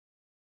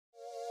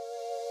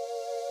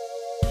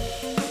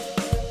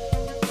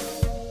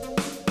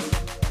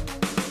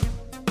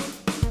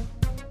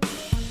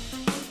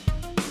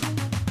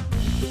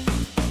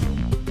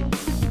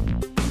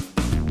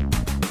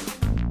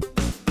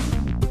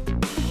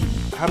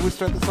How do we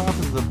start this off?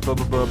 Is the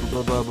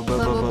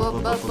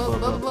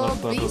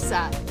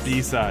B-sides.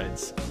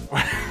 B-sides.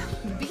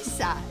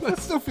 B-sides. I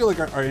still feel like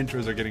our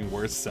intros are getting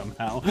worse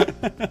somehow.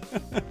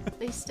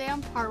 They stay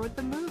on par with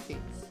the movies.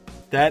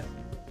 That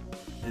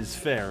is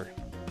fair,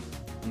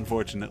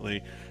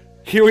 unfortunately.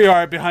 Here we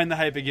are, Behind the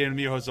Hype again.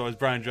 Me, your host, always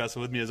Brian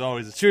Dressel. With me, as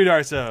always, is Chewie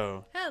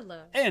Darso.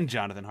 Hello. And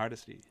Jonathan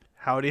Hardesty.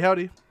 Howdy,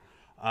 howdy.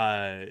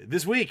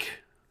 This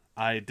week,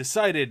 I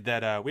decided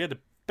that we had to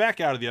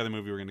back out of the other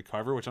movie we were going to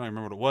cover, which I don't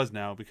remember what it was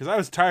now, because I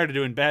was tired of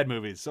doing bad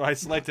movies. So I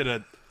selected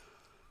a,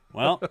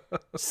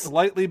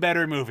 slightly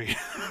better movie.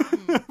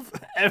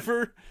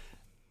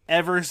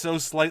 ever so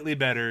slightly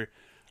better.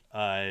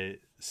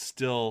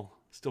 Still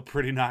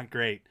pretty not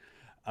great.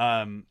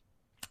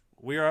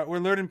 We're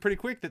learning pretty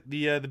quick that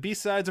the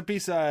B-sides are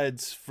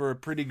B-sides for a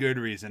pretty good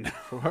reason.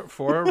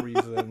 For a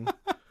reason.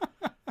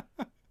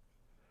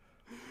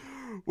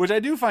 Which I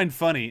do find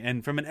funny,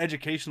 and from an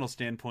educational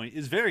standpoint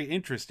is very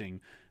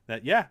interesting,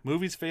 that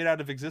movies fade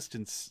out of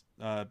existence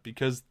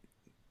because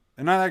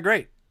they're not that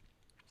great,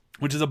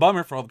 which is a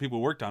bummer for all the people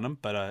who worked on them.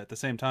 But at the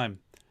same time,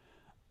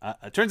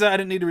 it turns out I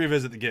didn't need to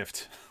revisit The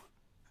Gift.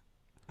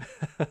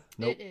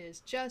 Nope. It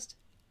is just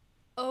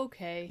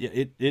okay.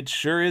 Yeah, it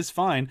sure is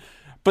fine.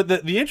 But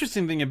the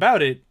interesting thing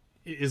about it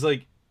is,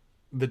 like,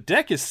 the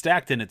deck is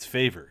stacked in its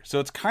favor.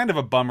 So it's kind of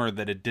a bummer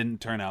that it didn't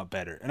turn out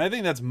better. And I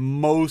think that's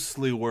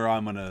mostly where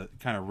I'm going to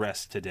kind of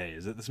rest today,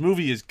 is that this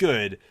movie is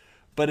good,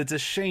 but it's a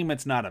shame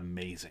it's not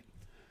amazing.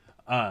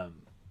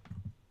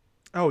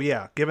 Oh,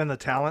 yeah. Given the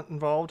talent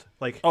involved,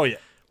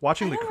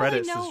 watching the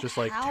credits is just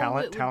like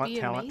talent.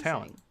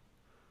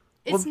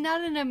 It's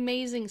not an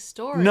amazing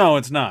story. No,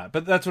 it's not.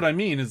 But that's what I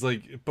mean, is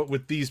like, but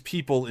with these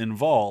people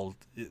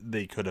involved,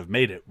 they could have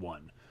made it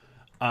one.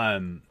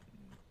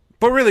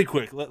 But really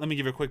quick, let me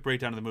give a quick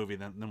breakdown of the movie,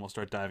 then we'll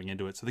start diving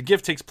into it. So The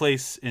Gift takes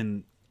place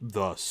in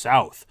the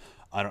South.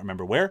 I don't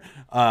remember where.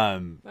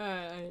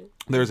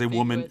 There's a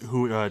woman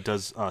who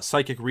does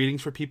psychic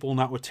readings for people,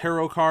 not with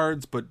tarot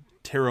cards, but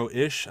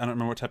tarot-ish. I don't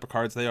remember what type of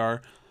cards they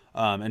are.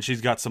 And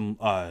she's got some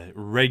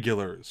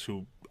regulars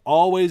who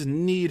always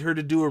need her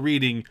to do a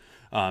reading.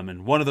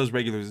 And one of those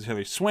regulars is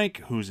Hilary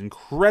Swank, whose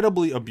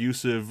incredibly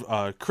abusive,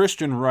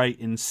 Christian Right,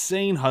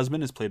 insane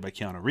husband is played by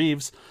Keanu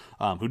Reeves,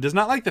 who does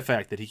not like the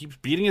fact that he keeps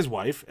beating his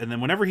wife, and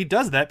then whenever he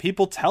does that,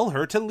 people tell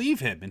her to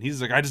leave him. And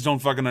he's like, I just don't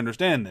fucking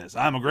understand this.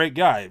 I'm a great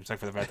guy, except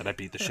for the fact that I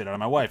beat the shit out of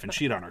my wife and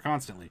cheat on her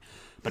constantly.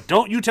 But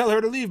don't you tell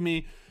her to leave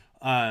me.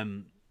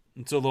 And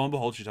so lo and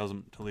behold, she tells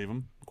him to leave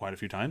him quite a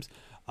few times.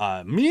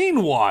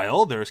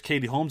 Meanwhile, there's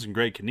Katie Holmes and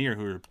Greg Kinnear,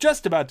 who are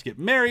just about to get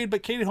married,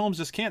 but Katie Holmes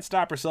just can't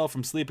stop herself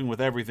from sleeping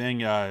with everything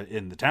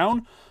in the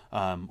town.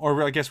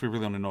 Or I guess we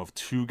really only know of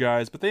two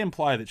guys, but they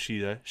imply that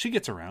she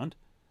gets around,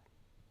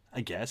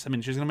 I guess. I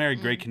mean, she's going to marry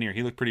Greg Kinnear.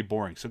 He looked pretty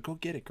boring, so go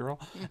get it, girl.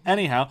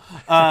 Anyhow,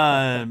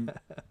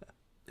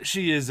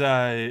 she is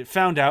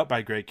found out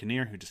by Greg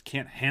Kinnear, who just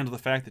can't handle the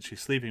fact that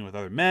she's sleeping with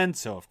other men,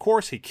 so of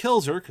course he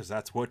kills her, because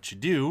that's what you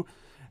do.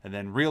 And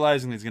then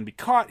realizing that he's going to be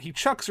caught, he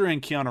chucks her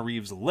in Keanu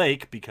Reeves'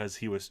 lake because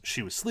she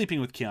was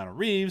sleeping with Keanu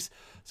Reeves.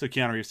 So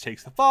Keanu Reeves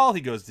takes the fall.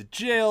 He goes to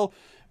jail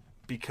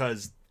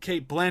because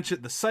Cate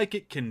Blanchett, the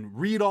psychic, can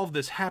read all of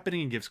this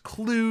happening and gives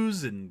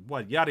clues and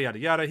yada, yada,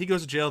 yada. He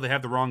goes to jail. They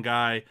have the wrong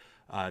guy.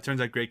 It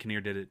turns out Greg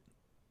Kinnear did it.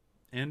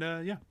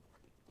 And,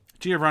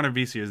 Giovanni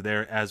Ribisi is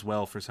there as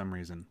well for some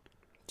reason.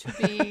 To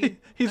be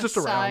he's just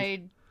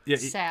around.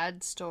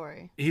 Sad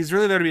story. He's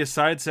really there to be a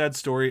sad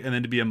story and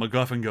then to be a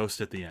MacGuffin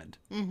ghost at the end.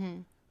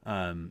 Mm-hmm.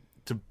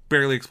 To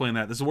barely explain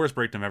that, this is the worst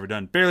breakdown I've ever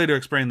done. Barely to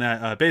explain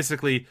that.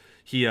 Basically,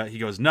 he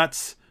goes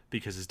nuts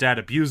because his dad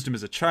abused him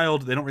as a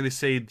child. They don't really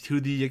say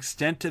to the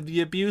extent of the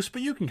abuse,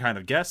 but you can kind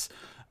of guess.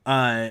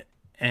 So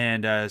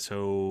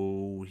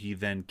he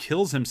then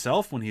kills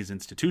himself when he's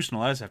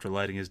institutionalized after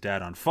lighting his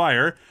dad on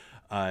fire.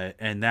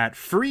 And that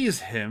frees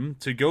him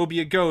to go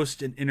be a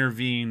ghost and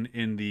intervene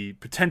in the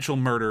potential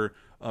murder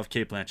of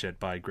Cate Blanchett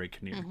by Greg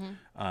Kinnear.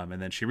 Mm-hmm. And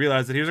then she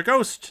realized that he was a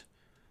ghost.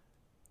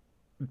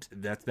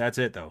 That's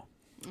it, though.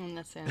 And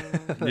that's it.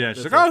 Yeah,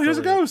 she's like, oh, here's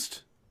a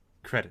ghost.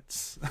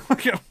 Credits.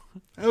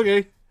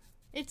 Okay.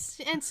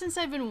 And since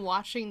I've been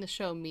watching the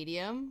show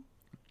Medium,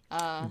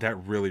 that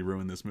really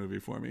ruined this movie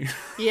for me.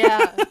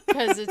 Yeah,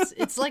 because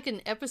it's like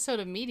an episode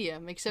of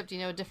Medium, except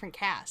a different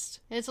cast.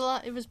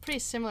 It was pretty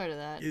similar to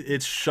that.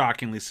 It's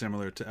shockingly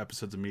similar to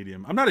episodes of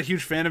Medium. I'm not a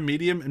huge fan of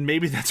Medium, and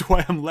maybe that's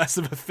why I'm less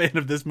of a fan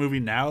of this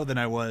movie now than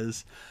I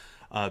was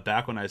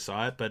back when I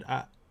saw it. But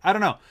I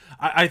don't know.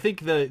 I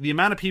think the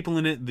amount of people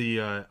in it,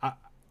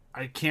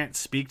 I can't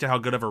speak to how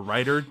good of a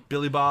writer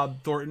Billy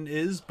Bob Thornton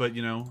is, but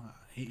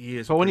he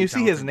is. But when you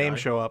see his name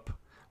show up,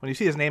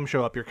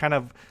 you're kind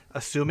of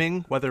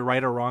assuming, whether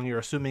right or wrong, you're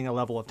assuming a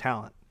level of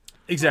talent.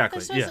 Exactly.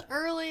 This was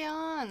early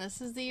on.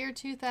 This is the year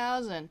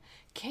 2000.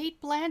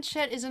 Cate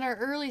Blanchett is in her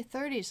early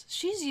 30s.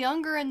 She's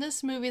younger in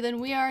this movie than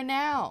we are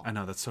now. I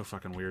know, that's so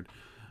fucking weird.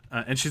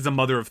 And she's a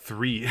mother of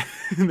 3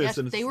 in this. Yes,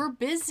 and they were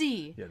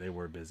busy. Yeah, they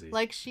were busy.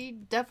 Like, she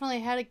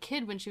definitely had a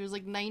kid when she was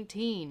like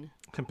 19.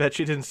 I bet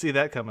she didn't see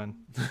that coming.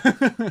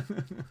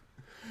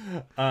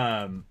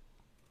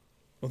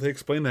 Well, they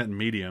explain that in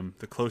Medium.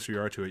 The closer you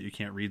are to it, you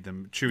can't read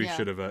them. Chewie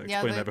should have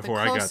explained that before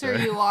I got there. The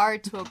closer you are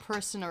to a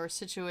person or a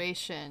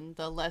situation,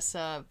 the less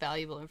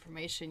valuable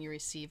information you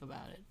receive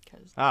about it.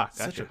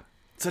 Gotcha.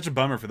 Such a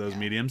bummer for those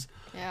mediums.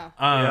 Yeah.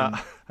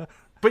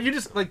 But you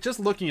just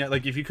looking at,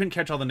 if you couldn't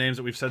catch all the names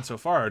that we've said so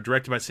far,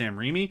 directed by Sam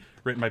Raimi,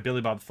 written by Billy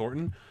Bob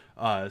Thornton,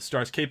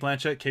 stars Cate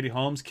Blanchett, Katie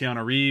Holmes,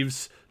 Keanu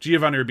Reeves,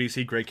 Giovanni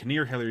Ribisi, Greg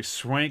Kinnear, Hilary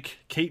Swank,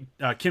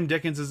 Kim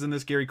Dickens is in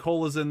this, Gary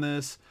Cole is in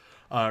this,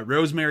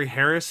 Rosemary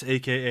Harris,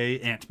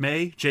 a.k.a. Aunt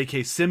May,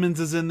 J.K. Simmons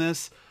is in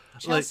this.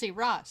 Chelsea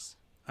Ross.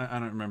 I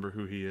don't remember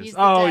who he is. He's the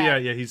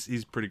dad. yeah,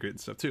 he's pretty great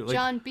and stuff, too.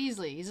 John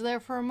Beasley, he's there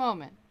for a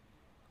moment.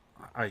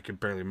 I could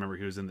barely remember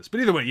who was in this.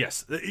 But either way,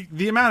 yes,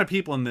 the amount of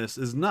people in this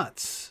is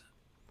nuts.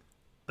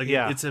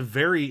 It's a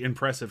very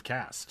impressive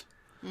cast.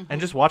 Mm-hmm.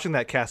 And just watching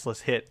that cast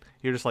list hit,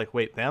 you're just like,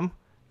 wait, them?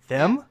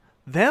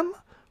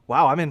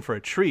 Wow, I'm in for a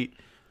treat.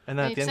 And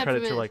then at the end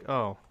credits, you're like,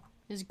 oh.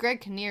 Is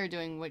Greg Kinnear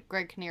doing what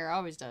Greg Kinnear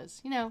always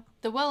does?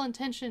 The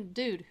well-intentioned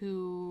dude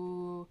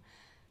who,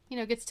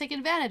 gets taken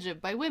advantage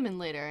of by women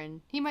later,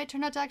 and he might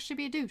turn out to actually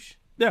be a douche.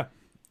 Yeah.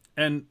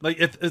 And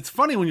it's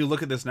funny when you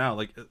look at this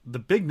now. The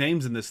big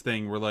names in this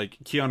thing were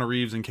Keanu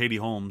Reeves and Katie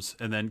Holmes,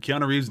 and then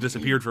Keanu Reeves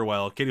disappeared for a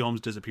while. Katie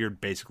Holmes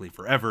disappeared basically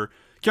forever.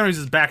 Keanu Reeves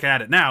is back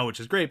at it now, which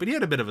is great, but he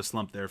had a bit of a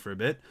slump there for a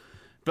bit.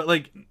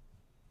 But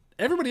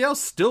everybody else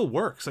still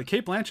works.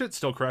 Cate Blanchett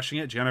still crushing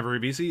it. Giovanni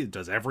Ribisi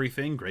does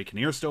everything. Greg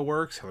Kinnear still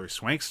works. Hilary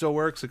Swank still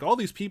works. All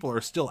these people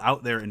are still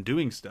out there and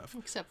doing stuff.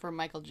 Except for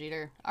Michael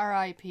Jeter.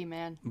 R.I.P.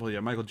 man. Well,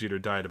 yeah, Michael Jeter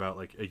died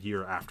about a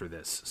year after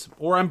this.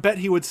 Or I bet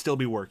he would still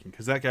be working,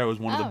 because that guy was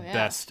one of the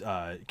best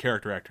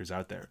character actors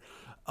out there.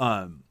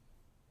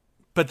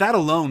 But that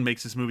alone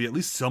makes this movie at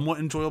least somewhat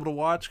enjoyable to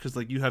watch,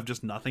 because you have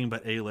just nothing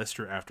but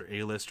A-lister after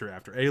A-lister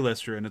after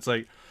A-lister, and it's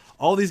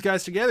all these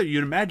guys together,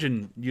 you'd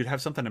imagine you'd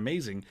have something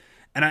amazing.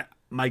 And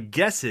my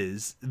guess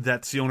is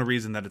that's the only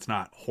reason that it's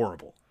not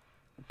horrible,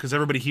 because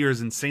everybody here is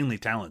insanely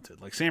talented.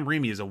 Sam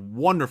Raimi is a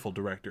wonderful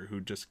director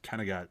who just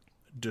kind of got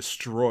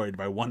destroyed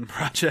by one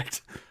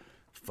project.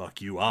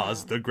 Fuck you,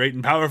 Oz, the great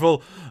and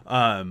powerful.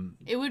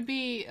 It would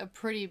be a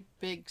pretty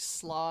big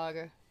slog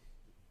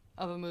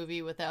of a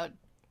movie without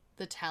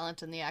the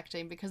talent and the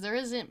acting, because there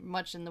isn't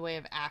much in the way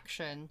of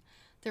action.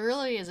 There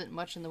really isn't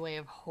much in the way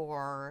of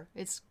horror.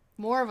 It's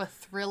more of a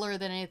thriller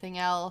than anything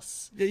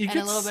else, and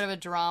a little bit of a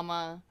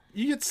drama.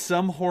 You get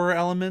some horror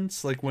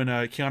elements, when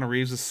Keanu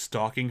Reeves is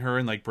stalking her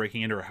and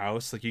breaking into her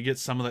house. You get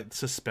some of that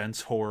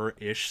suspense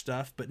horror-ish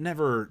stuff, but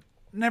never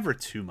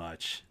too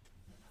much.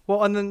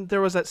 Well, and then there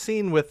was that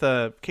scene with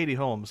Katie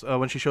Holmes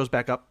when she shows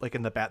back up,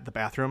 in the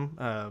bathroom.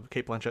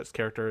 Cate Blanchett's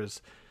character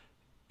is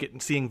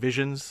seeing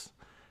visions,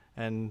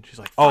 and she's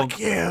like, "Fuck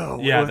you!"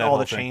 Yeah, with all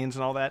the chains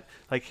and all that.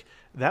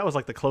 That was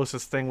the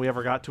closest thing we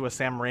ever got to a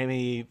Sam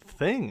Raimi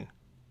thing.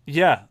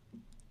 Yeah.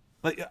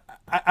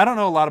 I don't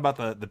know a lot about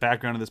the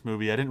background of this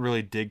movie. I didn't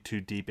really dig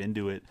too deep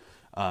into it.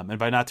 And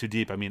by not too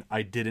deep, I mean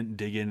I didn't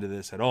dig into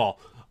this at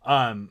all.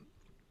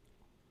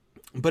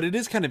 But it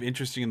is kind of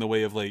interesting in the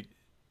way of it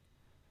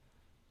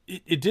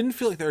didn't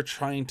feel like they were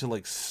trying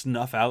to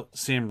snuff out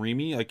Sam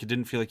Raimi. It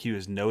didn't feel like he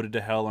was noted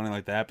to hell or anything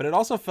like that. But it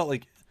also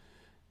felt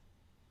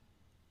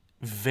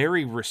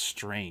very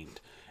restrained,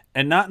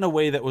 and not in a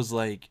way that was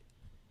it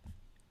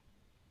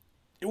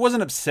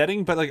wasn't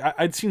upsetting, but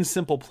I'd seen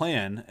Simple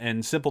Plan,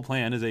 and Simple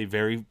Plan is a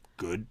very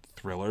good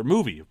thriller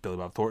movie. Billy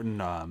Bob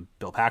Thornton,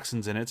 Bill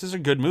Paxton's in it. It's just a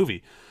good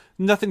movie.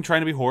 Nothing trying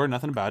to be horror,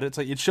 nothing about it. It's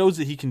it shows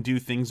that he can do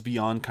things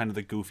beyond kind of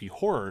the goofy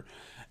horror.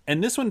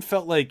 And this one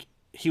felt like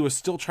he was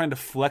still trying to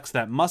flex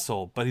that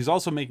muscle, but he's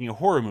also making a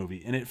horror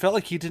movie. And it felt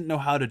like he didn't know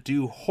how to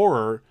do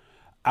horror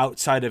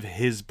outside of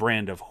his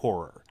brand of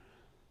horror.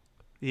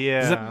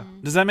 Yeah.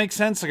 Does that make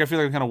sense? I feel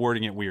like I'm kind of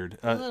wording it weird.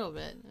 A little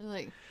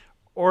bit.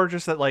 Or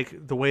just that,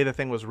 the way the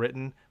thing was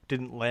written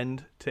didn't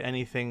lend to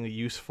anything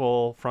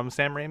useful from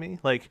Sam Raimi.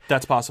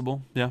 That's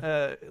possible.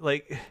 Yeah.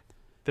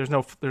 There's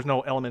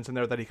no elements in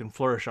there that he can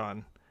flourish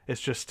on. It's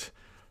just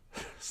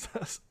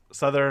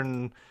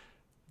Southern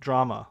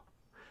drama.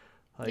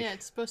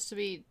 It's supposed to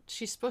be.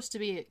 She's supposed to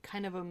be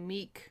kind of a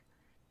meek,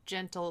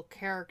 gentle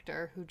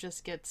character who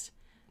just gets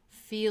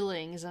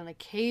feelings and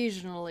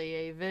occasionally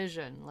a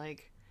vision.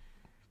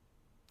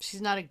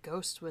 She's not a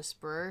ghost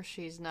whisperer.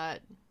 She's not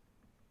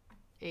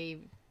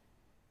a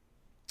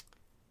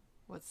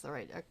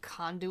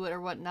conduit or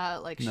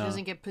whatnot. She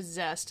doesn't get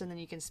possessed and then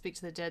you can speak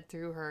to the dead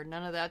through her.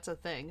 None of that's a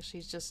thing.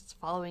 She's just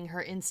following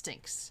her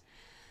instincts,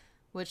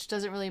 which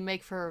doesn't really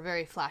make for a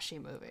very flashy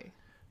movie.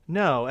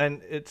 No,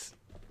 and it's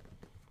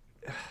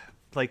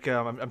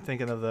I'm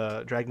thinking of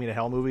the Drag Me to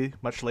Hell movie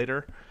much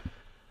later,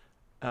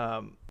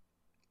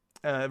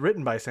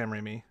 written by Sam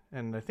Raimi,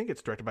 and I think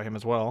it's directed by him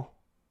as well.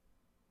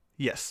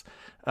 Yes,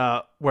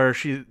 where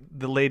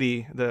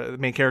the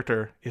main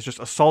character, is just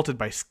assaulted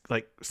by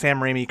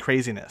Sam Raimi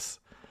craziness,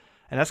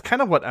 and that's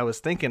kind of what I was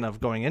thinking of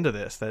going into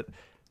this. That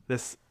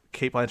this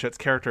Kate Blanchett's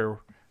character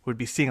would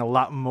be seeing a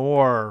lot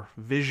more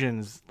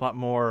visions, a lot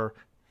more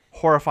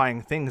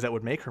horrifying things that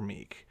would make her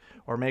meek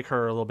or make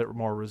her a little bit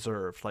more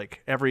reserved.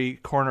 Like every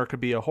corner could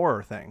be a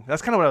horror thing.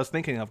 That's kind of what I was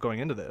thinking of going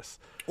into this.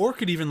 Or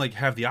could even like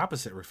have the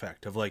opposite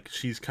effect of like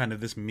she's kind of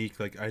this meek,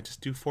 like I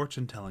just do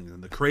fortune telling,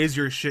 and the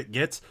crazier shit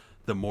gets,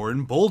 the more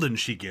emboldened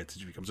she gets.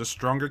 She becomes a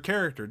stronger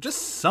character.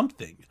 Just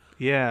something.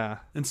 Yeah.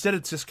 Instead,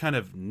 it's just kind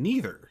of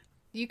neither.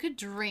 You could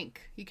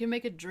drink. You can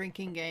make a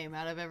drinking game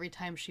out of every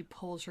time she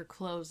pulls her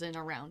clothes in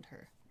around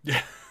her.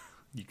 Yeah,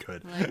 you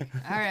could. Like,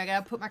 all right, I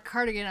gotta put my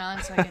cardigan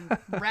on so I can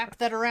wrap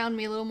that around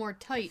me a little more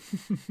tight.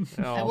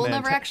 I will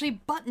never actually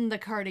button the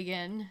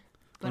cardigan,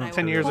 but I will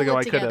 10 years pull ago, it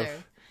I could together.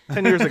 have.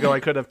 10 years ago, I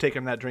could have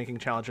taken that drinking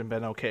challenge and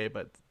been okay,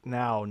 but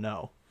now,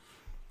 no.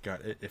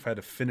 God, if I had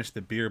to finish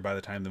the beer by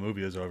the time the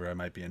movie was over, I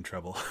might be in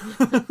trouble.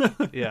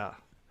 Yeah.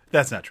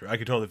 That's not true. I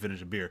could totally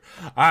finish a beer.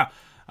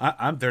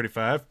 I'm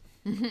 35.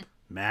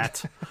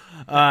 Matt.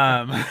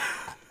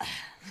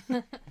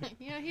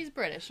 You know, he's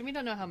British, and we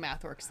don't know how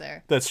math works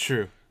there. That's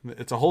true.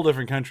 It's a whole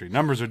different country.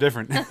 Numbers are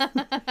different.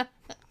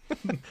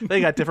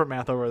 They got different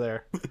math over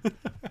there.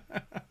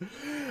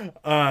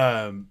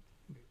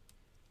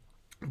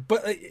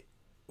 But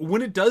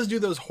when it does do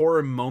those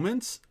horror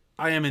moments,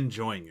 I am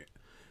enjoying it.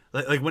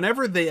 Like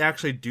whenever they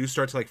actually do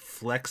start to like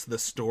flex the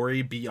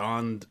story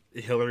beyond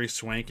Hilary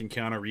Swank and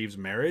Keanu Reeves'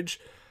 marriage,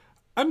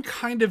 I'm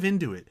kind of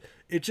into it.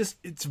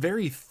 It's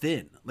very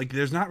thin. Like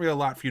there's not really a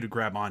lot for you to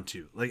grab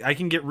onto. Like I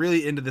can get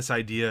really into this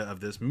idea of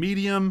this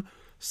medium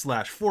 /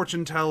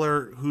 fortune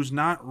teller who's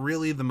not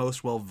really the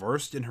most well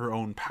versed in her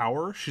own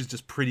power. She's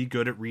just pretty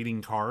good at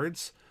reading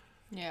cards.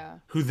 Yeah.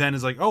 Who then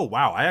is like, oh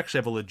wow, I actually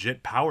have a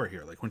legit power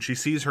here. Like when she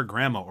sees her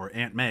grandma or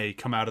Aunt May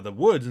come out of the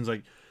woods and is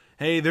like,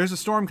 hey, there's a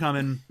storm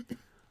coming.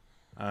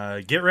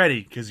 Get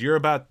ready, because you're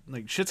about,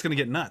 like, shit's gonna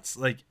get nuts.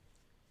 Like,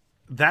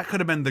 that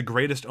could have been the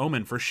greatest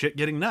omen for shit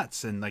getting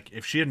nuts. And, like,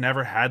 if she had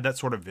never had that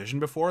sort of vision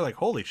before, like,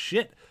 holy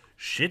shit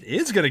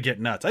is gonna get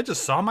nuts. I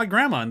just saw my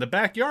grandma in the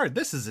backyard.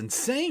 This is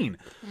insane.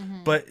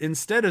 Mm-hmm. But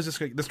instead, it's just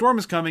like, the storm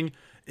is coming.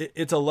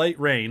 It's a light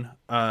rain.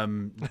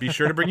 Be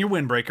sure to bring your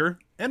windbreaker.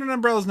 And an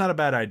umbrella's not a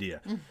bad idea.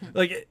 Mm-hmm.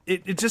 Like,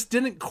 it just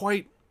didn't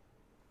quite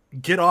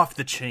get off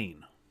the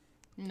chain.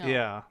 No.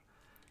 Yeah.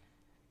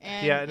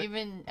 And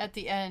even at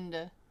the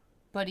end,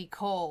 Buddy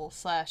Cole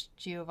 /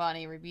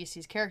 Giovanni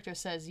Ribisi's character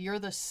says, "You're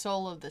the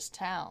soul of this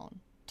town,"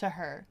 to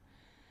her.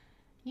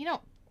 You know,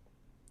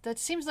 that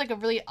seems like a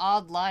really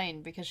odd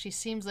line, because she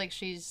seems like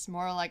she's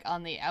more like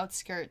on the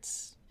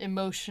outskirts,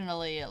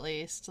 emotionally at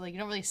least. Like, you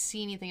don't really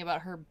see anything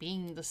about her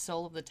being the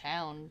soul of the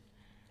town.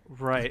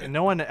 Right, and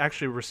no one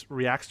actually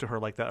reacts to her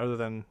like that other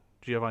than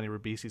Giovanni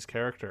Ribisi's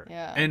character.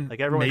 Yeah. And like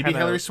everyone maybe kinda...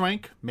 Hilary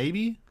Swank?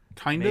 Maybe?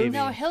 Kind Maybe. of?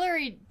 No,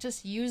 Hillary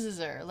just uses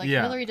her. Like,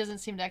 Yeah. Hillary doesn't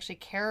seem to actually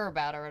care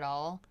about her at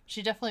all.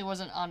 She definitely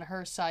wasn't on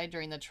her side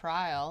during the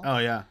trial. Oh,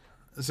 yeah.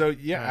 So,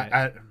 yeah,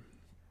 Right.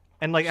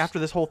 And, like, after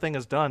this whole thing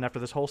is done, after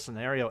this whole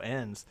scenario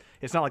ends,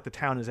 it's not like the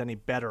town is any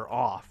better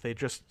off. They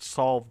just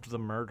solved the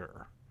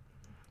murder.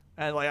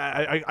 And,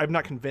 like, I'm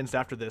not convinced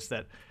after this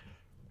that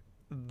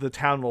the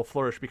town will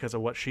flourish because of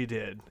what she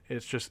did.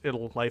 It's just,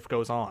 life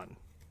goes on.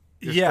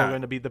 You're still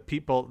going to be the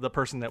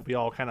person that we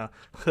all kind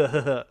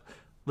of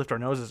lift our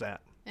noses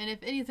at. And if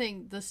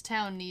anything, this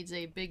town needs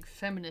a big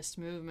feminist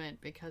movement,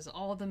 because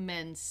all the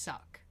men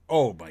suck.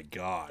 Oh, my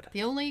God.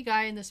 The only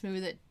guy in this movie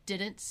that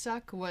didn't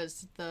suck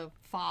was the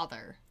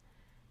father.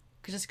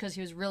 Just because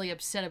he was really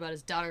upset about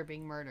his daughter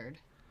being murdered.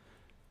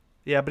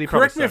 Yeah, but he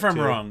Correct me if sucked I'm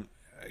too. wrong,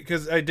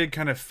 because I did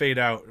kind of fade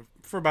out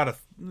for about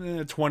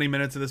 20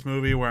 minutes of this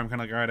movie where I'm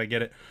kind of like, all right, I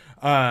get it.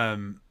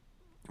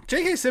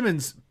 J.K.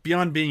 Simmons,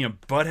 beyond being a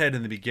butthead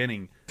in the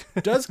beginning,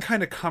 does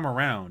kind of come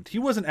around. He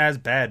wasn't as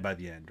bad by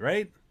the end,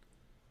 right?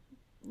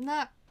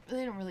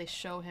 They don't really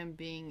show him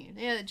being...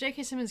 Yeah,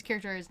 J.K. Simmons'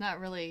 character is not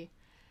really...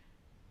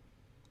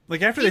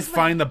 Like, after they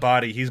find the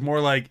body, he's more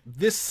like,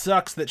 this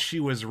sucks that she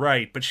was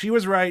right, but she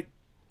was right.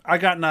 I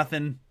got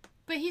nothing.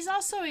 But he's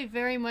also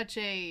very much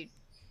a...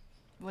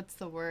 What's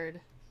the word?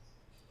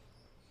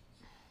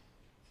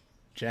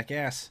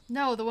 Jackass.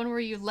 No, the one where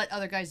you let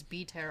other guys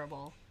be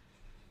terrible.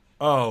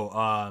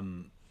 Oh,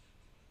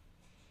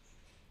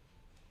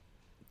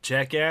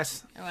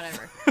 Jackass? Or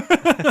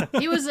whatever.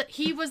 he was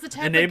the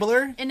type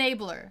Enabler?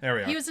 Enabler. There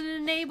we are. He was an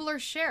enabler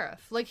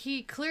sheriff. Like,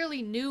 he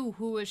clearly knew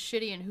who was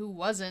shitty and who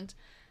wasn't,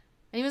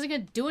 and he wasn't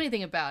going to do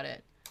anything about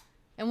it.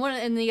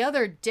 And the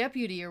other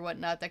deputy or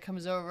whatnot that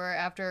comes over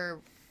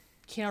after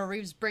Keanu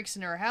Reeves breaks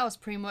into her house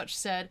pretty much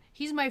said,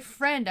 "He's my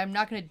friend, I'm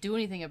not going to do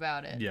anything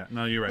about it." Yeah,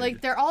 no, you're right.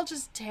 Like, they're all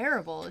just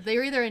terrible.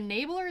 They're either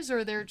enablers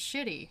or they're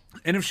shitty.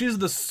 And if she's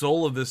the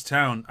soul of this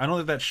town, I don't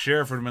think that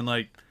sheriff would have been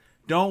like,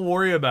 don't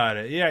worry about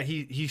it. Yeah,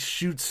 he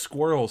shoots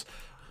squirrels.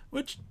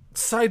 Which,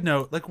 side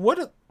note, like,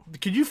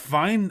 could you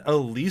find a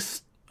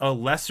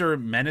lesser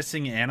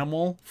menacing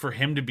animal for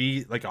him to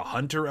be, like, a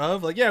hunter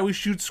of? Like, yeah, we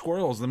shoot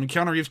squirrels. Then when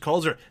Keanu Reeves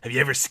calls her, have you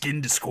ever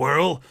skinned a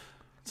squirrel?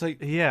 It's like,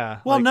 yeah.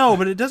 well, like, no,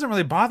 but it doesn't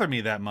really bother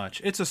me that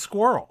much. It's a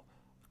squirrel.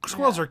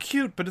 Squirrels are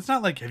cute, but it's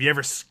not like, have you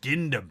ever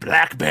skinned a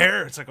black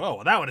bear? It's like, oh,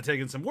 well, that would have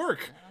taken some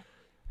work.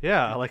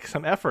 Yeah, like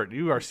some effort.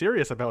 You are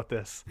serious about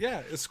this.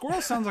 Yeah, a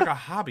squirrel sounds like a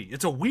hobby.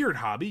 It's a weird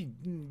hobby.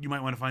 You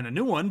might want to find a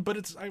new one,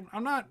 but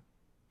I'm not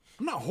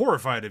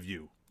horrified of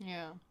you.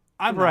 Yeah.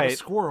 I'm not a Right.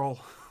 squirrel.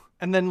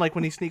 And then, like,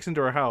 when he sneaks into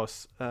her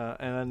house and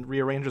then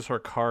rearranges her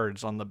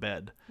cards on the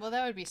bed. Well,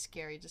 that would be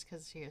scary just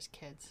because he has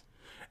kids.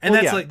 And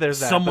Well, that's yeah, like there's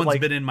that, but, someone's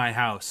like- been in my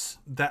house.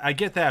 That I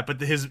get that,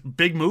 but his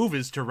big move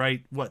is to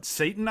write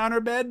Satan on her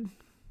bed.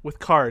 With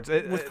cards.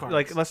 With cards.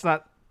 Like, let's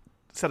not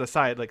set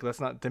aside, like, let's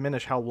not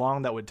diminish how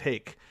long that would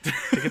take to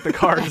get the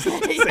cards.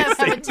 Yes,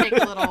 that would take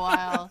a little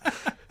while.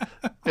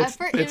 It's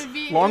It would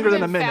be longer it would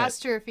than a been minute.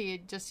 faster if he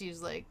had just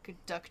used like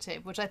duct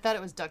tape, which I thought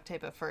it was duct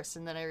tape at first,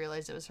 and then I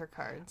realized it was her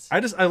cards. I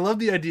love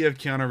the idea of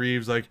Keanu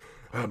Reeves like,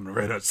 I'm gonna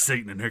write out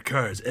Satan in her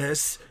cards.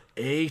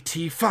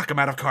 S-A-T. Fuck, I'm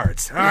out of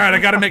cards. All right, I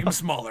gotta make them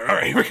smaller. All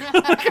right.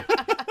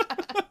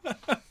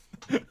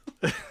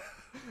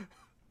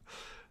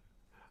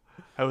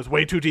 I was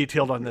way too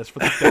detailed on this for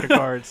the deck of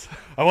cards.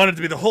 I want it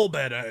to be the whole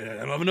bed. I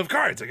don't have enough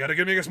cards. I gotta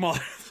make it smaller.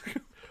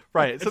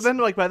 Right. So then,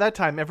 like, by that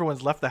time,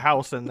 everyone's left the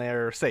house and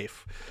they're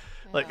safe.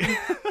 Like,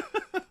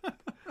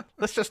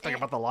 let's just think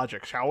about the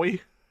logic, shall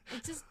we?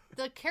 It's just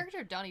the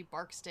character Donnie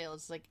Barksdale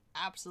is like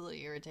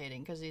absolutely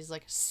irritating because he's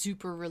like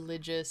super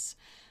religious,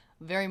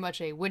 very much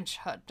a witch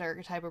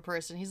hunter type of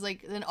person. He's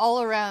like an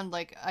all around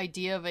like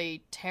idea of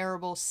a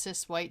terrible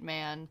cis white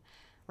man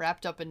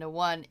wrapped up into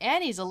one,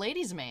 and he's a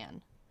ladies'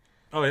 man.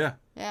 Oh yeah.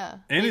 Yeah,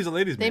 And he's a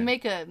ladies' They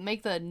man.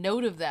 make the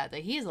note of that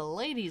he's a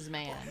ladies'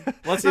 man.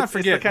 Let's not It's the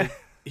forget, kind-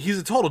 he's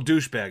a total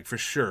douchebag for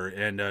sure,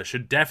 and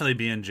should definitely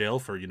be in jail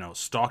for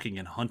stalking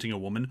and hunting a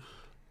woman.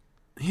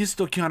 He's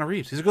still Keanu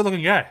Reeves. He's a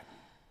good-looking guy.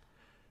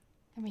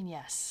 I mean,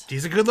 yes,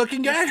 He's a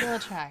good-looking guy. he's still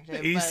attractive,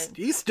 but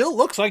He still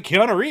looks like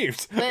Keanu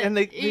Reeves. And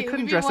they it couldn't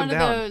would be dress him one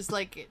down. of those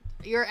like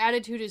your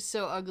attitude is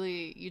so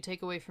ugly you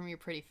take away from your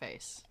pretty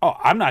face. Oh,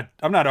 I'm not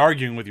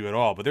arguing with you at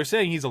all, but they're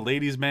saying he's a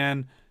ladies'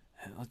 man.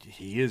 And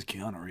he is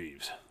Keanu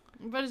Reeves.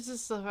 But it's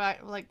just the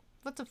fact, like,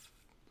 what the?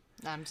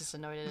 I'm just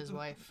annoyed at his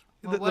wife.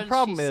 The What is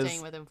problem she is-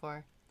 staying with him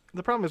for?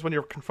 The problem is when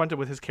you're confronted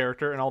with his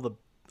character and all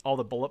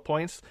the bullet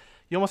points,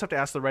 you almost have to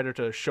ask the writer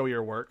to show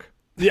your work.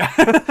 Yeah.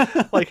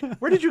 Like,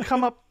 where did you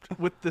come up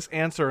with this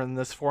answer and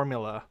this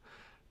formula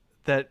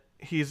that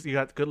you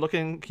got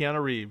good-looking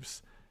Keanu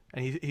Reeves,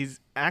 and he's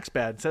acts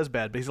bad, says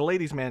bad, but he's a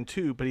ladies' man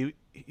too. But you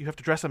have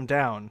to dress him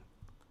down.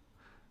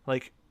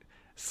 Like,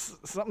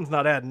 something's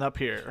not adding up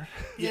here.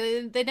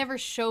 They never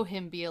show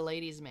him be a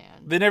ladies'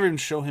 man. They never even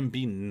show him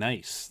be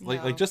nice.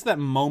 Like No. just that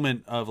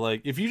moment of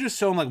like, if you just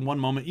show him like one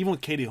moment, even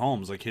with Katie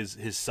Holmes, like his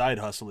side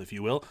hustle, if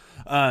you will,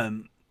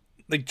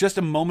 like just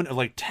a moment of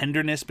like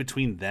tenderness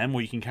between them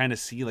where you can kind of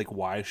see like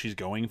why she's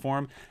going for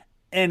him.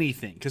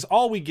 Anything, because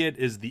all we get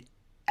is the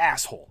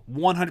asshole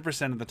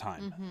 100% of the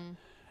time,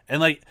 and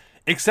like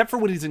except for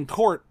when he's in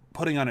court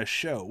putting on a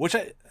show, which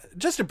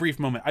just a brief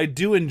moment, I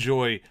do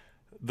enjoy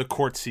the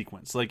court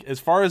sequence. Like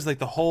as far as like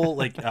the whole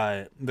like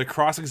the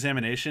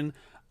cross-examination,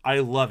 I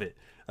love it.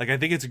 Like I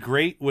think it's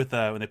great with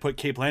when they put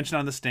Kate Blanchett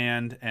on the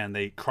stand and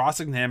they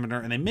cross-examine her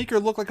and they make her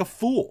look like a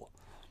fool,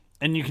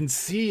 and you can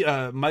see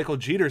Michael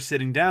Jeter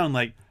sitting down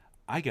like,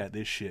 I got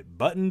this shit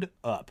buttoned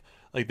up.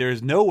 Like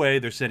there's no way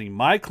they're sending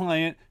my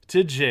client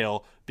to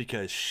jail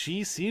because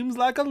she seems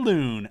like a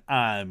loon.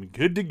 I'm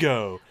good to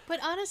go. But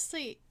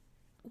honestly,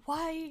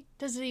 why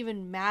does it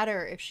even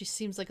matter if she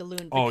seems like a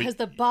loon? Oh, Because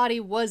the body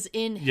was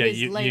in Yeah,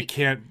 his you lake.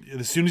 can't.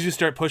 As soon as you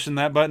start pushing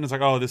that button, it's like,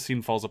 oh, this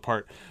scene falls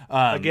apart.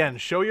 Again,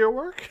 show your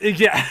work.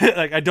 Yeah,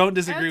 like I don't I don't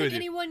disagree think with you.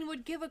 anyone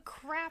would give a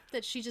crap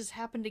that she just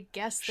happened to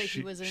guess that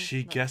he was in.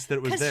 She guessed that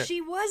it was there. Because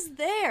she was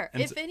there.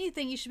 And If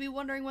anything, you should be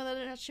wondering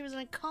whether or not she was an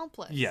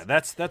accomplice. Yeah,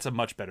 that's a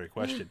much better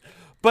question.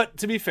 But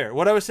to be fair,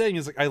 what I was saying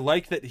is like I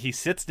like that he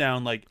sits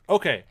down like,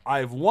 okay,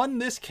 I've won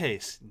this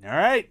case. All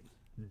right,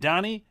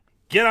 Donnie,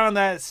 get on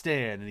that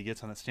stand. And he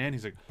gets on that stand.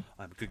 He's like,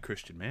 I'm a good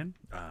Christian man.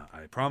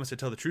 I promise to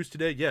tell the truth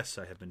today. Yes,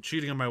 I have been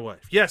cheating on my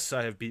wife. Yes,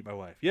 I have beat my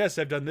wife. Yes,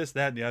 I've done this,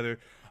 that, and the other.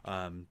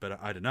 But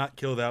I did not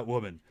kill that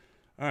woman.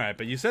 All right,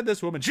 but you said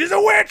this woman, she's a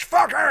witch,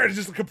 fuck her! And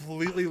just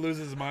completely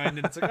loses his mind.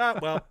 And it's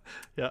like, well,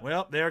 Yeah.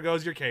 well, there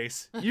goes your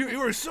case. You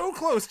were so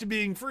close to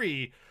being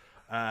free.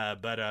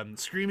 But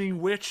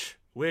screaming witch,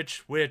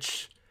 witch,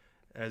 witch,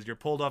 as you're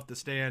pulled off the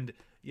stand,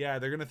 yeah,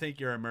 they're going to think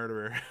you're a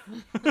murderer.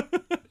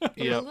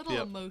 It was a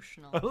little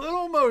emotional. A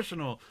little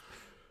emotional.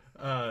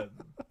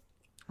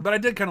 But I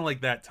did kind of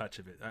like that touch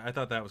of it. I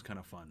thought that was kind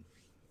of fun.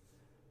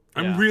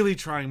 I'm Yeah. really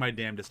trying my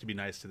damnedest to be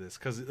nice to this,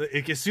 because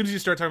as soon as you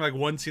start talking like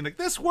one scene, like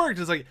this worked,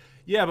 it's like,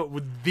 yeah,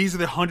 but these are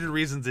the 100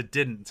 reasons it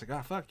didn't. It's like,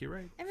 oh, fuck, you're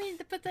right. I mean,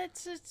 but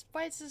that's just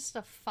why it's just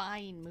a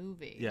fine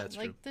movie. Yeah, it's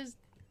like true. there's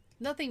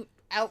nothing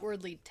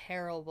outwardly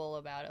terrible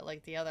about it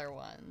like the other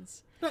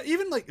ones. No,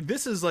 even like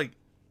this is like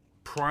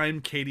prime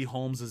Katie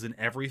Holmes is in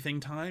everything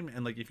time,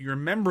 and like if you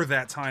remember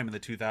that time in the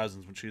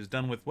 2000s when she was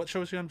done with what show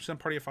was she on? She was on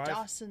Party of Five.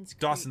 Dawson's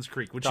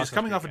Creek. When she's Dawson's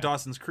coming Creek, off of yeah.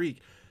 Dawson's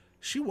Creek,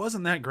 she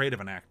wasn't that great of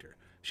an actor.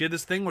 She had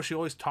this thing where she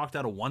always talked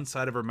out of one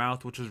side of her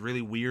mouth, which was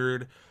really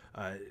weird.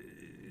 Kind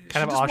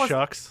of just aw wasn't-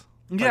 shucks.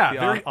 Yeah, the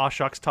very. aw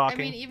shucks I talking.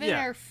 mean, even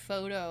Yeah. her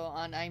photo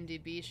on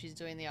IMDb, she's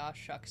doing the aw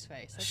shucks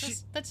face.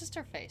 That's just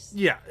her face.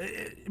 Yeah,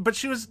 but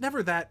she was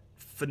never that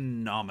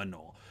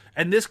phenomenal.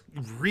 And this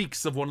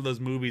reeks of one of those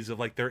movies of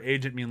like their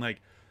agent being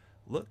like,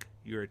 "Look,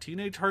 you're a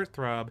teenage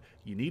heartthrob.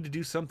 You need to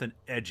do something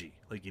edgy.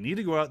 Like you need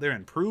to go out there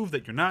and prove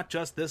that you're not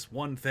just this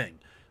one thing."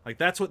 Like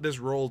that's what this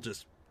role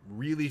just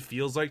really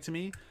feels like to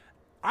me.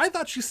 I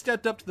thought she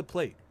stepped up to the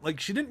plate. Like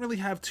she didn't really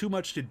have too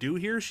much to do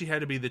here. She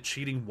had to be the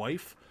cheating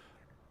wife.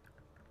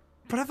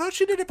 But I thought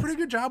she did a pretty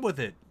good job with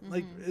it.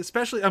 Like,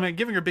 especially, I mean,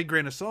 giving her a big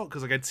grain of salt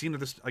because, like, I'd seen her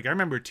this. Like, I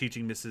remember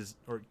teaching Mrs.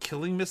 or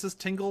killing Mrs.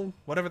 Tingle,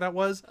 whatever that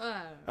was.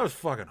 That was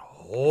fucking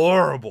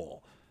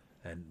horrible,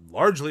 and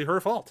largely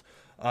her fault.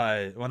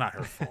 Well, not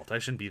her fault. I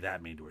shouldn't be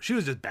that mean to her. She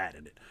was just bad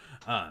at it.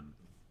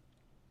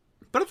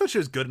 But I thought she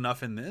was good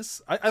enough in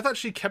this. I thought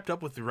she kept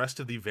up with the rest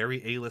of the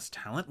very A-list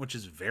talent, which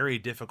is very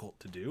difficult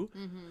to do.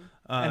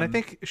 And I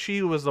think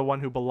she was the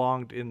one who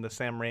belonged in the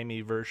Sam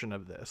Raimi version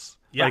of this.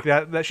 Yeah. Like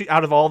that she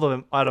out of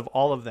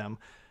all of them,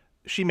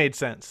 she made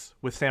sense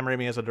with Sam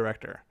Raimi as a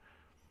director.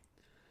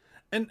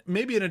 And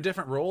maybe in a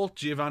different role,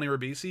 Giovanni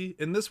Ribisi.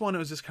 In this one, it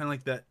was just kind of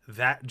like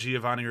that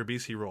Giovanni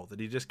Ribisi role that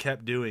he just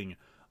kept doing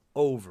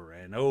over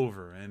and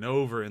over and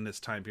over in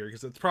this time period.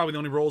 Because it's probably the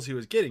only roles he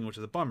was getting, which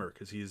is a bummer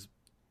because he's,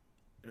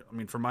 I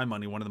mean, for my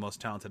money, one of the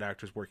most talented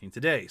actors working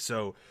today.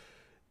 So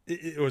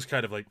it was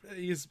kind of like,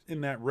 he's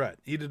in that rut.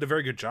 He did a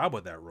very good job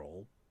with that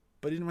role,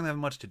 but he didn't really have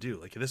much to do.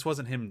 Like, this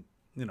wasn't him,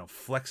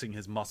 flexing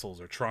his muscles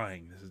or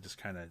trying. This is just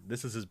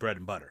this is his bread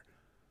and butter.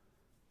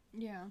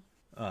 Yeah.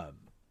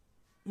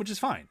 Which is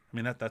fine. I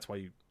mean, that's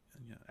why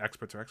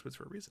experts are experts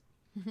for a reason.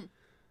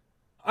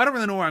 I don't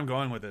really know where I'm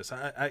going with this.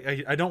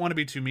 I don't want to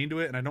be too mean to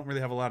it, and I don't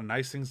really have a lot of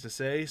nice things to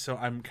say, so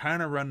I'm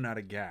kind of running out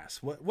of gas.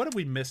 What have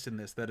we missed in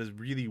this that is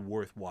really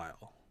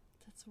worthwhile?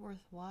 That's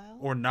worthwhile.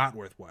 Or not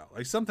worthwhile?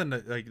 Like something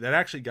that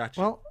actually got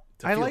you. Well,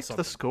 to I feel liked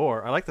something. the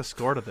score. I like the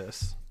score to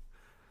this.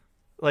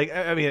 Like,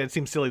 I mean, it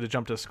seems silly to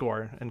jump to a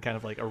score and kind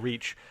of like a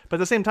reach, but at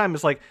the same time,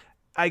 it's like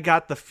I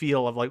got the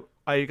feel of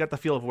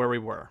where we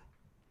were.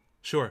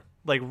 Sure.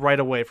 Like right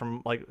away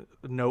from like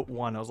note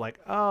one, I was like,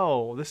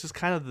 oh, this is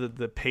kind of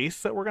the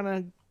pace that we're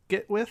gonna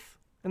get with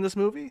in this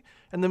movie,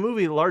 and the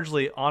movie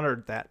largely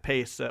honored that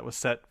pace that was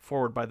set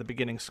forward by the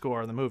beginning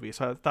score of the movie.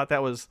 So I thought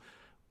that was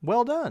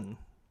well done.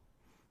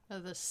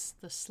 The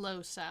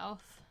slow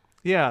south.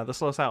 Yeah, the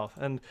slow south,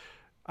 and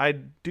I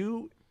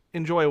do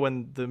enjoy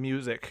when the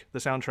music, the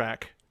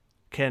soundtrack,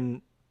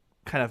 can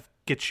kind of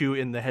get you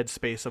in the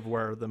headspace of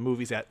where the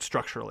movie's at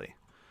structurally,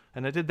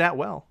 and it did that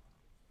well.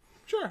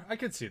 Sure, I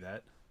could see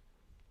that.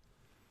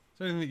 Is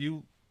there anything that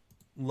you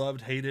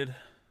loved, hated,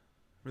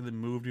 really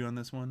moved you on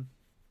this one?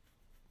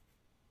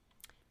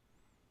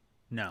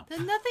 No.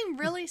 Then nothing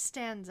really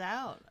stands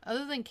out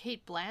other than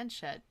Cate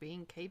Blanchett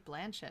being Cate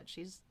Blanchett.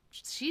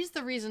 She's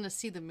the reason to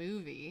see the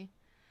movie.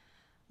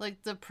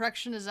 Like the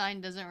production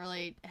design doesn't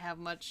really have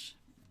much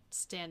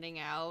standing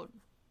out.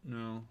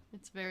 No.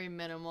 It's very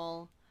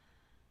minimal.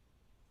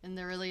 And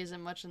there really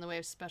isn't much in the way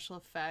of special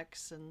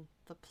effects, and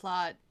the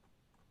plot.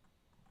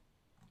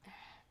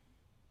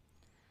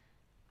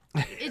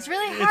 It's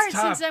really hard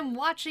tough. since I'm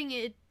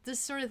watching this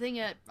sort of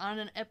thing on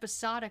an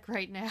episodic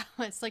right now.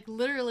 It's like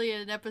literally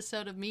an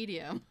episode of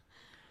Medium.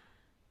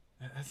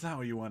 That's not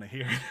what you want to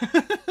hear.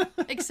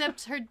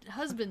 Except her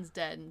husband's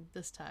dead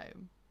this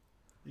time.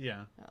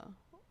 Yeah. Oh.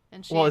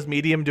 And she, Well, is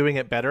Medium doing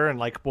it better? And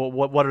like, well,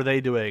 what are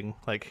they doing?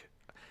 Like,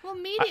 well,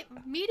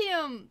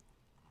 Medium.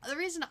 The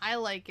reason I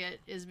like it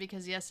is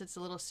because yes, it's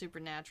a little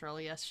supernatural.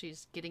 Yes,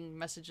 she's getting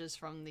messages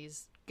from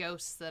these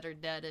ghosts that are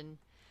dead, and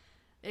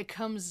it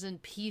comes in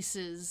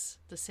pieces,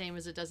 the same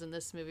as it does in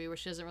this movie, where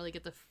she doesn't really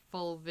get the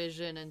full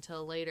vision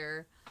until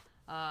later.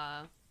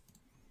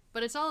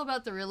 But it's all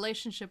about the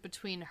relationship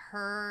between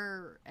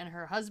her and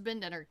her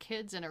husband and her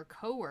kids and her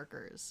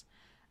coworkers,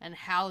 and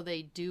how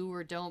they do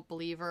or don't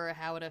believe her,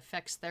 how it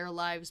affects their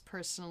lives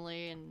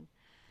personally, and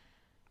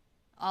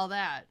all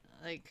that.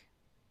 Like,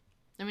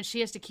 I mean,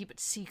 she has to keep it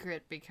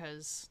secret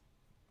because,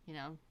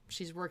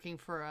 she's working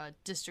for a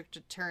district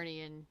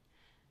attorney, and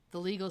the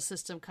legal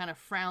system kind of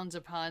frowns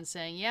upon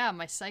saying, yeah,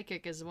 my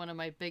psychic is one of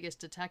my biggest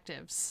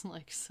detectives.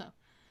 Like, so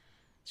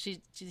she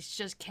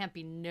just can't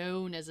be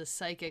known as a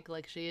psychic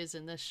like she is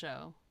in this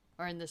show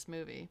or in this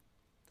movie.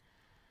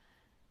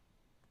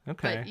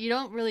 okay. But you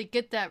don't really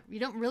get that. You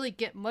don't really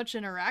get much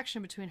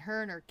interaction between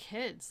her and her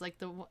kids. Like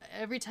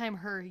every time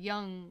her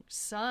young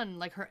son,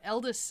 like her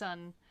eldest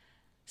son,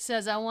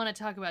 says, I want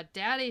to talk about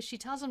daddy, she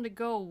tells him to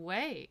go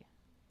away.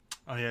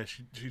 Oh yeah,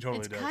 she totally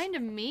It's does. kind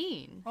of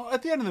mean. Well,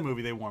 at the end of the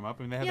movie, they warm up.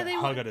 I mean, they have that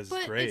hug at his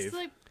but grave. It's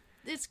like,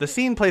 it's The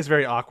scene plays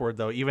very awkward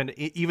though. Even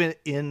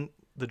in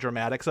the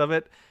dramatics of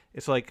it,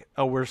 it's like,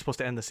 oh, we're supposed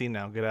to end the scene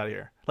now. Get out of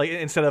here. Like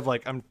instead of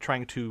like I'm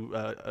trying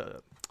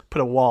to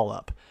put a wall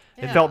up.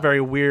 It Yeah. felt very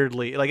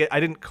weirdly like I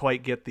didn't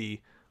quite get the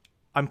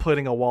I'm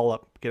putting a wall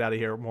up. Get out of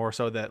here. More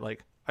so that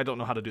like I don't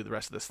know how to do the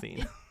rest of this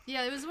scene.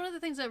 Yeah, it was one of the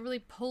things that really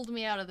pulled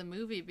me out of the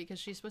movie because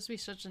she's supposed to be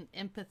such an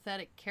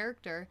empathetic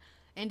character,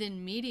 And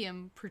in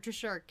Medium,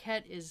 Patricia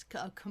Arquette is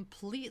a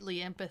completely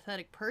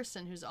empathetic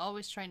person who's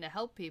always trying to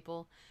help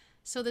people.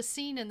 So the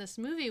scene in this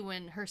movie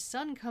when her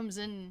son comes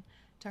in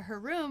to her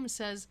room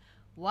says,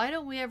 "Why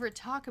don't we ever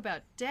talk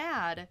about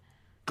Dad?"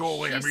 Go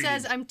away. She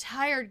says, "I'm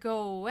tired. Go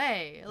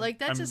away." Like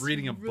that's I'm just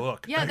reading a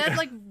book. Yeah, that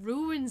like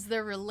ruins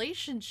their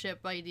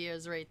relationship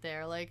ideas right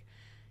there. Like,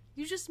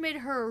 you just made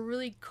her a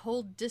really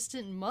cold,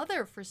 distant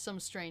mother for some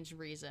strange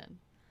reason.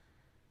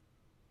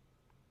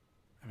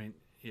 I mean,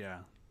 yeah,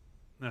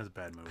 that was a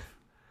bad move.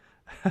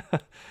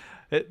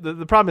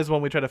 The problem is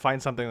when we try to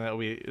find something that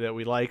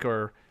we like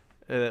or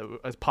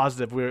as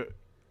positive,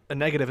 a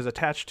negative is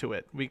attached to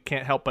it. We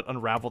can't help but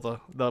unravel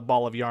the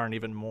ball of yarn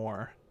even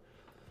more.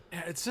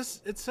 Yeah,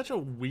 it's such a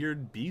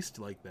weird beast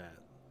like that.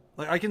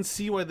 Like, I can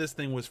see why this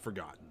thing was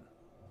forgotten.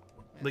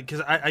 Like,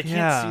 because I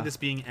can't see this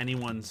being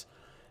anyone's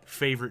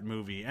favorite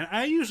movie. And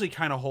I usually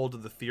kind of hold to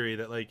the theory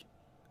that, like,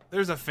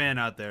 there's a fan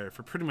out there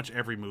for pretty much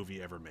every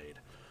movie ever made.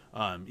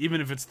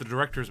 Even if it's the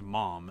director's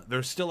mom,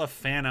 there's still a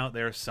fan out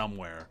there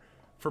somewhere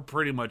for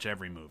pretty much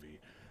every movie.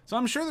 So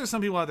I'm sure there's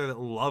some people out there that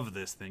love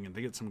this thing and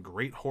think it's some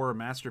great horror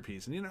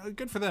masterpiece. And, you know,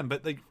 good for them.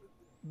 But, like,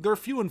 they're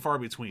few and far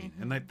between.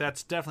 Mm-hmm. And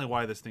that's definitely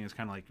why this thing is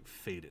kind of, like,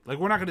 faded. Like,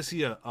 we're not going to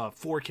see a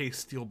 4K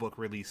Steelbook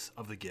release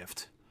of The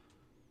Gift.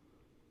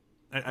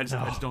 I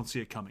just don't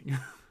see it coming.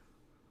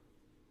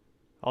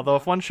 Although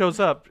if one shows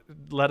up,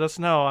 let us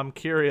know. I'm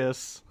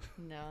curious.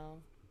 No.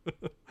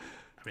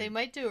 They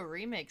might do a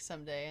remake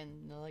someday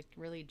and like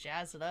really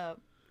jazz it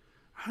up.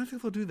 I don't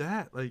think they'll do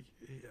that. Like,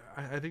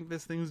 I think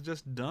this thing's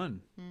just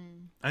done.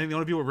 I think the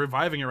only people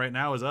reviving it right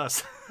now is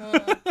us.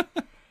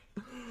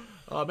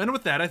 And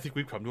with that, I think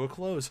we've come to a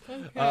close.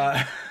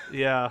 Okay.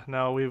 Yeah,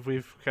 no,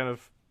 we've kind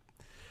of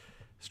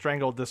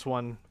strangled this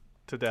one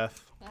to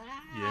death.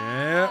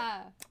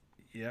 Ah.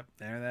 Yep,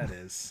 there that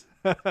is.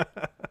 All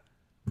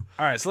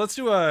right, so let's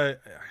do I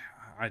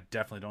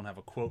definitely don't have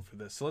a quote for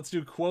this. So let's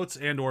do quotes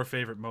and or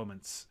favorite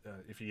moments,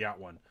 if you got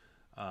one.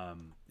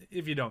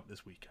 If you don't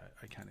this week,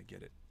 I kind of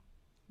get it.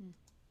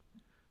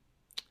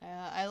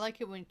 I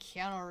like it when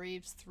Keanu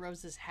Reeves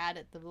throws his hat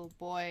at the little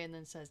boy and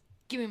then says,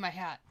 "Give me my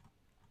hat."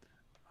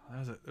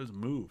 That was a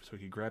move, so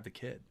he could grab the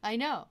kid. I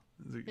know.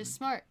 He's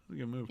smart. That's a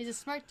good move. He's a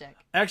smart dick.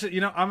 Actually,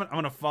 you know, I'm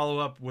going to follow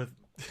up with...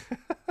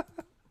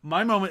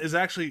 My moment is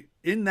actually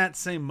in that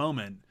same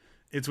moment.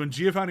 It's when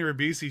Giovanni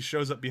Ribisi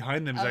shows up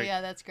behind them. He's like,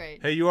 yeah, that's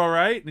great. "Hey, you all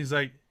right?" And he's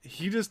like,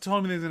 "He just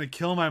told me that he's going to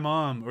kill my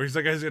mom." Or he's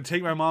like, "He's going to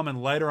take my mom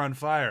and light her on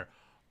fire."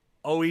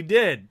 Oh, he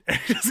did. And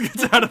he just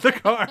gets out of the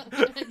car.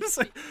 Just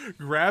like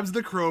grabs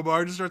the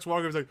crowbar, just starts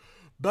walking. He's like,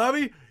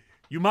 "Bobby,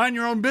 you mind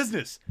your own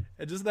business."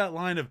 And just that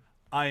line of,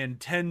 "I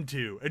intend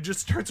to," and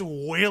just starts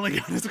wailing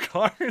on his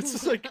car. It's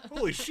just like,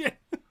 holy shit.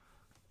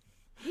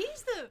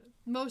 He's the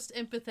most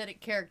empathetic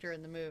character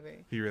in the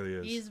movie. He really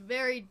is. He's a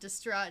very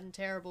distraught and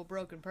terrible,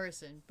 broken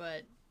person,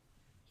 but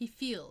he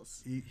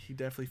feels. He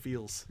definitely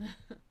feels.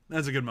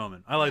 That's a good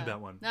moment. I like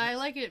that one. No, I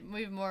like it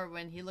even more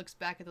when he looks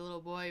back at the little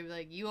boy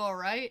like, "You all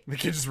right?" The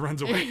kid just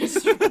runs away. He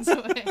just runs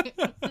away.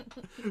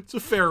 It's a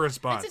fair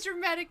response. It's a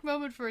dramatic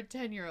moment for a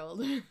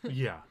 10-year-old.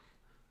 Yeah.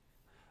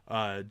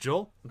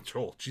 Joel,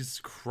 Jesus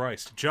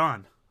Christ,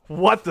 John.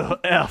 What the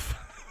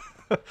F?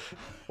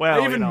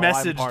 Well, I even I'm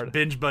messaged hard.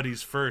 Binge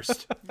Buddies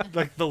first,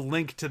 like the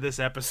link to this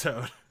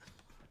episode.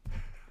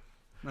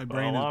 My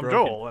brain is I'm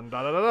broken. Joel and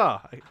da da da da.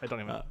 I don't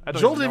even.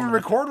 Joel didn't even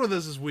record with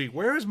us this week.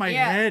 Where is my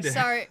head?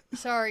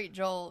 Sorry,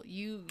 Joel.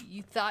 You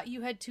thought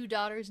you had 2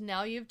 daughters.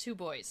 Now you have 2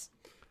 boys.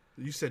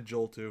 You said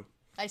Joel too.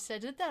 I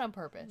did that on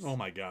purpose. Oh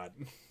my god.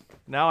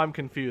 Now I'm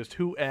confused.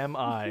 Who am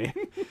I?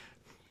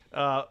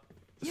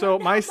 So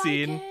my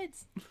scene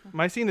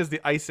is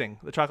the icing,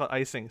 the chocolate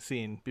icing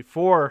scene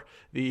before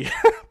the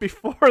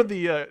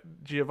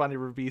Giovanni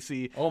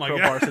Ribisi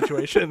crowbar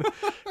situation.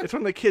 It's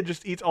when the kid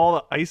just eats all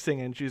the icing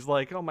and she's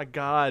like, "Oh my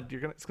god,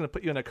 it's gonna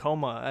put you in a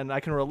coma." And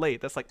I can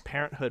relate. That's like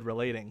parenthood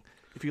relating.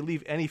 If you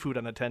leave any food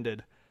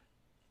unattended,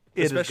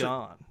 it is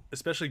gone.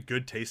 Especially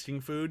good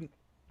tasting food.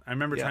 I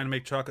remember trying to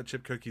make chocolate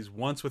chip cookies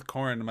once with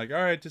Corin. I'm like,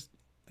 all right,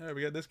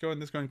 we got this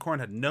going.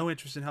 Corin had no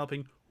interest in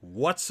helping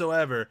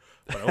whatsoever.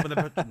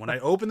 But when I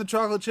opened the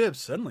chocolate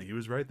chips, suddenly he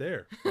was right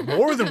there,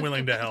 more than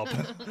willing to help.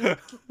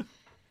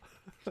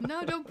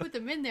 No, don't put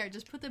them in there.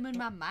 Just put them in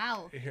my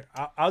mouth. Here,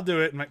 I'll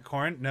do it. And like,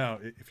 Corin, no,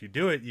 if you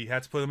do it, you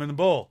have to put them in the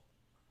bowl.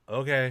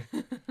 Okay.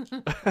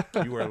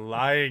 You are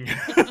lying.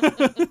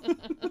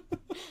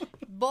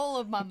 Bowl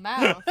of my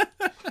mouth.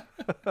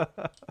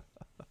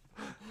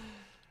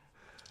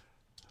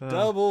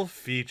 Double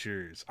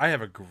features. I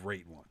have a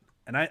great one.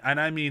 And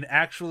I mean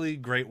actually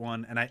great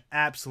one, and I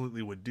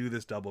absolutely would do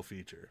this double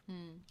feature.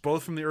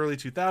 Both from the early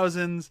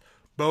 2000s,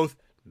 both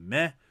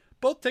meh,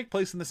 both take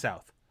place in the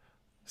South.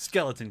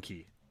 Skeleton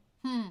Key.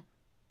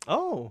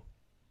 Oh,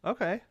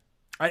 okay.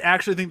 I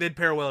actually think they'd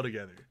pair well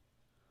together.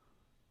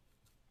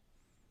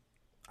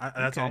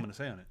 That's all I'm going to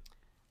say on it.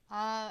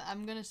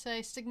 I'm going to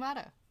say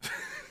Stigmata.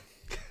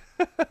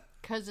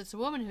 Because it's a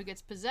woman who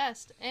gets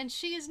possessed, and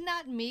she is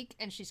not meek,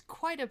 and she's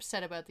quite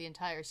upset about the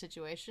entire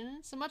situation.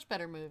 It's a much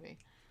better movie.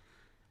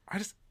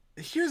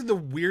 Here's the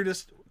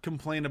weirdest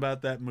complaint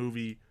about that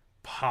movie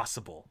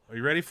possible. Are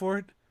you ready for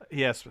it?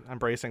 Yes, I'm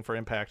bracing for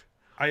impact.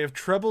 I have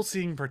trouble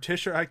seeing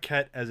Patricia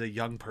Arquette as a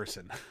young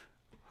person.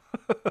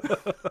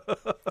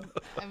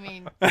 I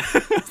mean,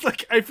 It's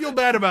like, I feel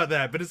bad about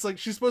that, but it's like,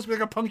 she's supposed to be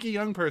like a punky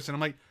young person.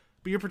 I'm like,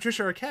 but you're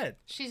Patricia Arquette.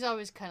 she's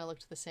always kind of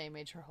looked the same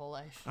age her whole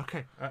life.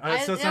 Okay.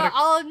 So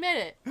I'll admit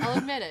it.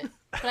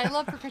 But I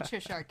love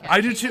Patricia Arquette.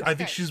 I do She too. looks I think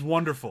great. she's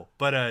wonderful,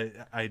 but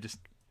I just,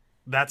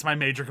 that's my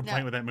major complaint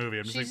No, with that movie.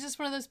 I'm just She's like, just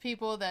one of those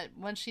people that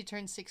once she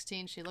turned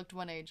 16, she looked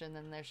one age, and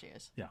then there she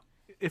is. yeah,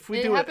 If we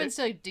It do happens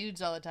to like,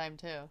 dudes all the time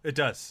too. it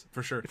does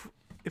for sure.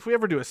 if we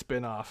ever do a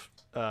spin-off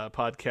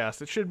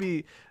podcast, it should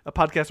be a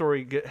podcast where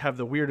we have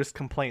the weirdest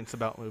complaints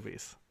about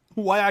movies.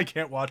 Why I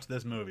can't watch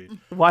this movie?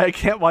 Why I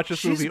can't watch this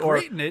She's movie,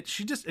 great in it.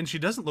 She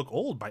doesn't look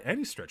old by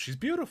any stretch. She's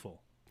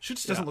beautiful. She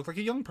just doesn't look like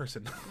a young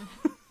person.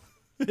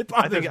 It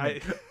I bothers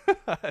think me.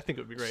 I think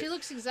it would be great. She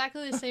looks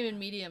exactly the same in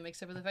Medium,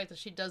 except for the fact that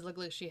she does look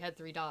like she had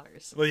 3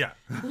 daughters. Well, yeah.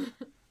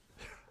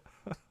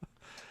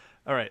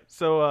 All right,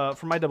 so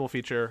for my double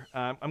feature,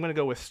 I'm going to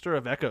go with Stir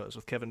of Echoes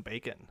with Kevin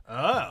Bacon.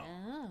 Oh.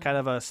 Kind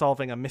of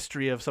solving a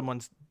mystery of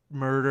someone's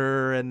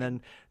murder, and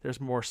then there's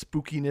more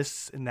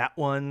spookiness in that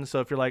one.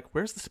 So if you're like,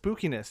 where's the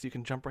spookiness? You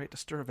can jump right to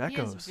Stir of He has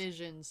Echoes.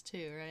 visions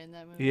too, right, in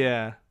that movie?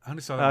 Yeah. I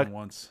only saw that one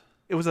once.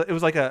 It was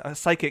like a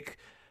psychic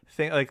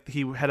thing. Like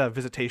he had a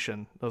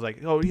visitation. It was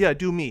like, oh yeah,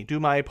 do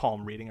my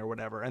palm reading or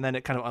whatever, and then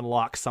it kind of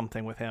unlocks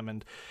something with him,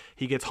 and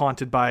he gets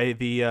haunted by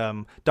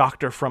the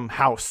doctor from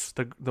House,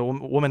 the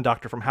woman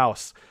doctor from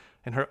House,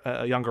 in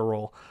her younger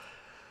role.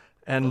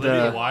 And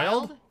Olivia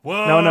Wilde?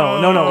 Whoa.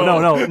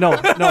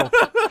 no.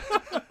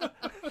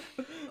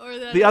 Or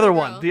the The other girl.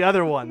 one, the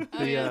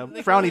Oh, yeah, the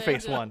girl frowny that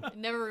face I one.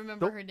 never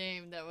remember her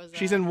name. That was.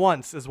 She's in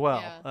Once as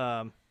well.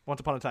 Yeah. Once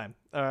Upon a Time.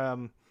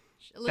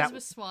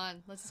 Elizabeth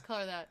Swann. Let's just call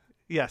her that.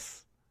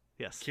 Yes.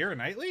 Keira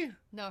Knightley?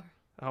 No.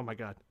 Oh my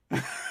God.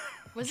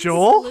 Was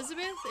Joel? it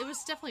Elizabeth? It was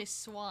definitely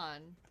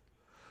Swan.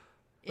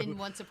 In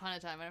Once Upon a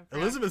Time. I forgot.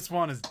 Elizabeth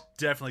Swann is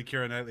definitely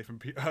Keira Knightley from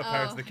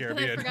Pirates of the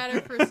Caribbean. I forgot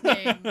her first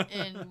name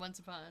in Once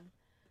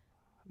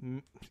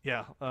Upon.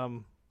 Yeah.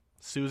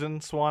 Susan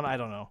Swan. I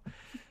don't know.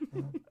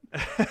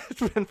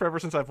 It's been forever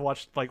since I've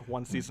watched like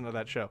one season of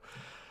that show.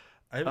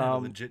 I haven't had a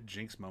legit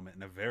Jinx moment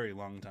in a very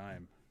long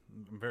time.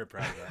 I'm very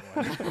proud of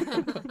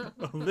that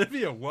one.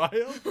 Olivia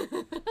Wilde?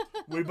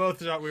 We both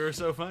thought we were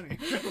so funny.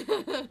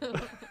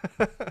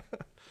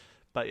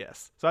 But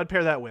yes. So I'd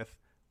pair that with.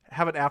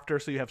 Have it after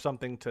so you have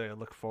something to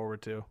look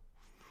forward to.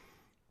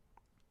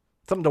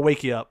 Something to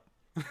wake you up.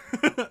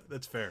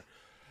 That's fair.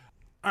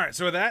 All right,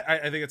 so with that, I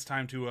think it's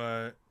time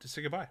to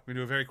say goodbye. We're going to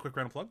do a very quick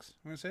round of plugs.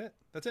 I'm going to say it.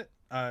 That's it.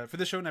 For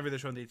this show and every other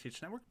show on the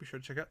ATH Network, be sure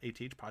to check out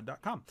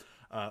athpod.com.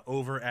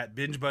 Over at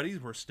Binge Buddies,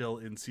 we're still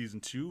in Season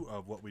 2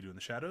 of What We Do in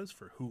the Shadows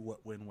for who, what,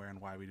 when, where, and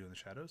why we do in the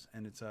shadows.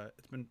 And it's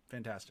been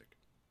fantastic.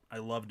 I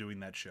love doing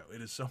that show.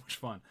 It is so much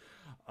fun.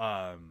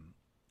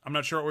 I'm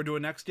not sure what we're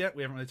doing next yet.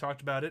 We haven't really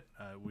talked about it.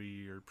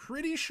 We are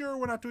pretty sure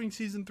we're not doing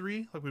Season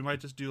 3. Like, we might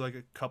just do like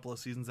a couple of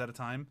seasons at a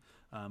time.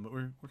 But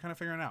we're kind of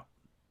figuring it out.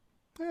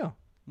 Yeah.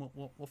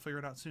 We'll figure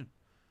it out soon.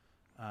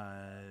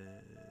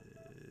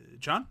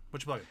 John,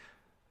 what you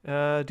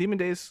plugging? Demon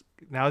Days,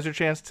 now's your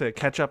chance to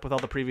catch up with all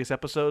the previous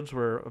episodes.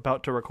 We're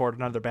about to record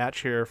another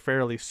batch here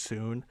fairly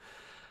soon.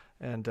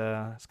 And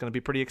it's going to be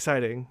pretty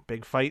exciting.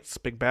 Big fights,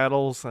 big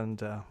battles,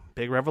 and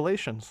big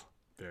revelations.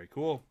 Very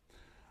cool.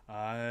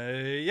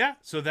 Yeah,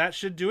 so that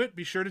should do it.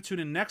 Be sure to tune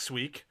in next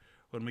week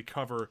when we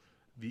cover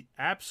the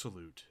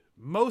absolute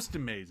most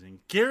amazing,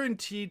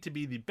 guaranteed to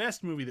be the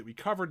best movie that we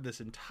covered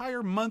this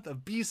entire month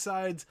of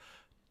B-Sides,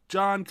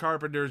 John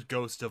Carpenter's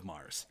Ghost of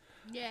Mars.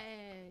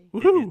 Yay.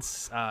 Woohoo!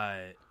 It's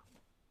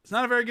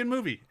not a very good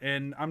movie,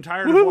 and I'm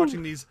tired of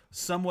watching these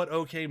somewhat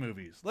okay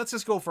movies. Let's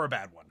just go for a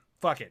bad one.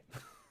 Fuck it.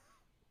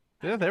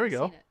 Yeah, there we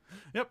go. Seen it.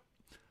 Yep.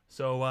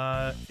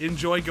 So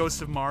enjoy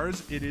Ghost of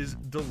Mars. It is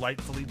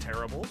delightfully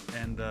terrible,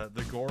 and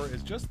the gore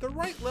is just the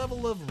right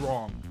level of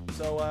wrong.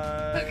 So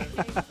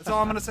that's all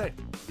I'm going to say.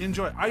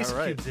 Enjoy. Ice All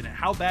right. cubes in it.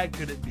 How bad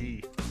could it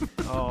be?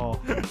 Oh. All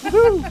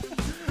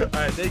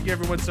right. Thank you,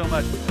 everyone, so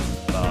much.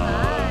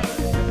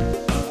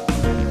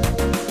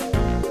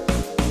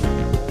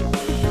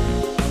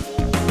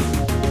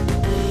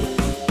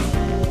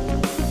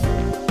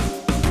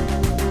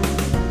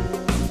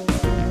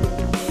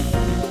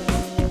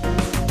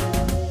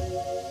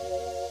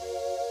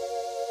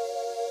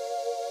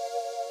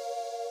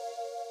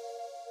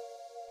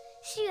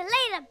 See you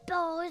later,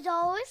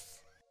 bozos.